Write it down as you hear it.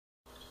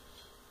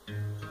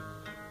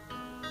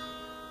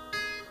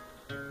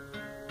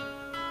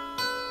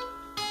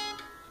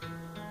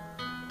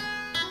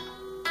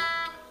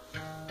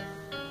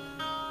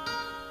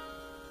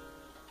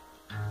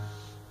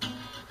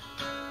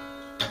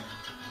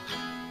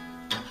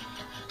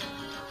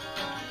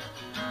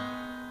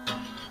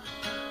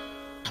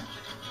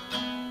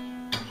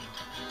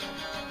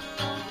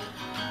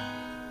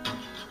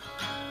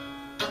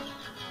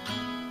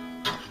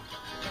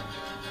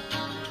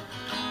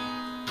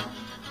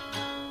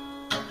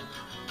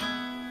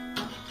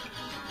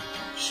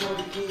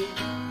Shorty get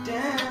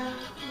down,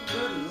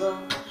 good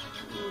Lord.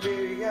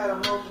 Baby got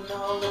 'em open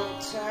all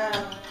over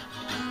town.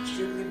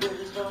 Strictly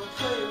bitches don't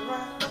play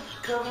around.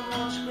 Cover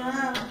much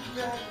ground,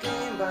 got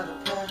game by the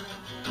pound.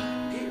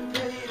 Getting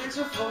paid is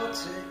a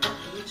forte,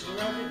 each and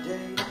every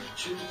day.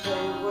 Should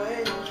play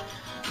away,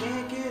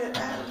 can't get it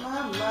out of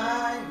my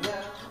mind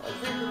now. I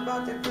think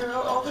about that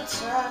girl all the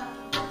time.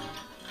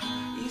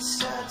 East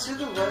side to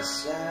the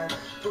west side,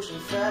 pushing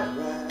fat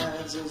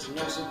rides, it's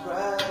no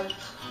surprise.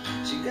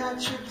 She got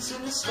tricks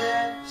in the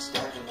stash,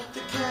 stacking up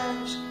the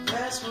cash.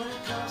 That's when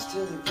it comes to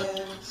the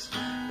gas.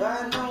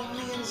 By no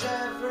means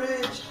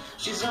average,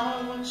 she's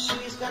on when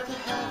she's got to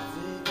have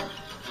it.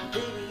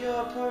 Baby,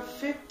 you're a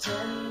perfect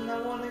 10,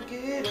 I wanna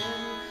get in.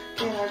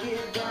 Can I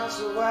get down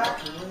so I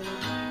can win?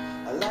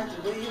 I like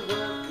the way you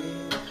work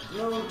it,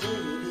 no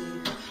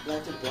diggity.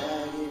 Like to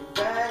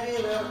bag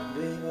it up,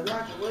 baby. I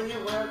like the way you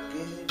work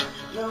it,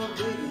 no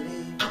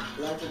diggity.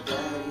 Like to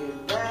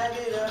bag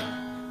it up.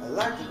 I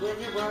like the way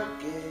you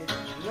work it,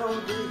 no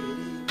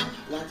diggity.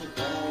 Like to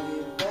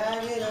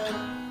bag it up.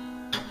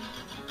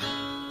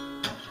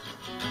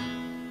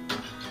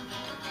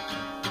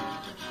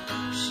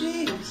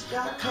 She's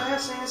got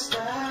class and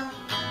style,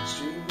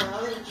 street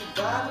knowledge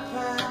by the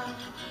pound.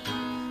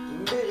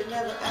 And baby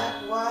never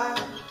act wild,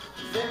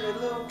 very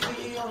low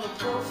key on the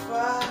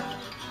profile.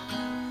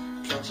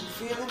 Catching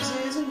feelings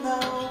is a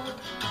no.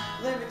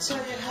 Let me tell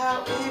you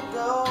how it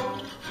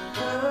goes.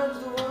 Heard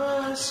the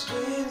word,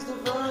 skins the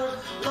verb.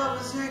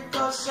 Love is it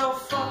goes, so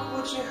fuck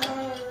what you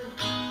heard.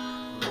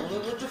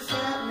 Rolling with the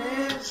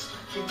fatness,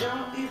 you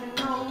don't even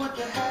know what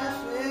the half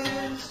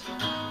is.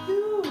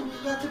 You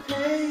got to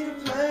pay to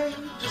play,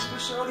 just for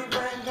shorty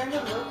bang bang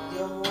and look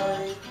your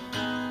way.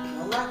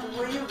 I like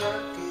the way you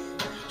work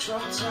it,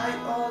 trump tight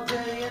all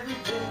day, every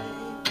day.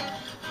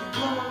 You're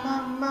blowing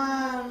my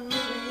mind,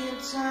 maybe in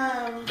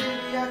time,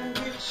 baby I can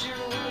get you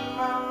in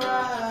my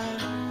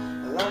ride.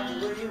 I like the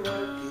way you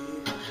work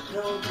it,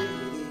 no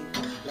diggity.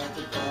 Like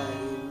to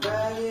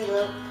bag it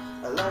up.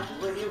 I like the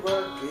way you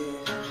work it.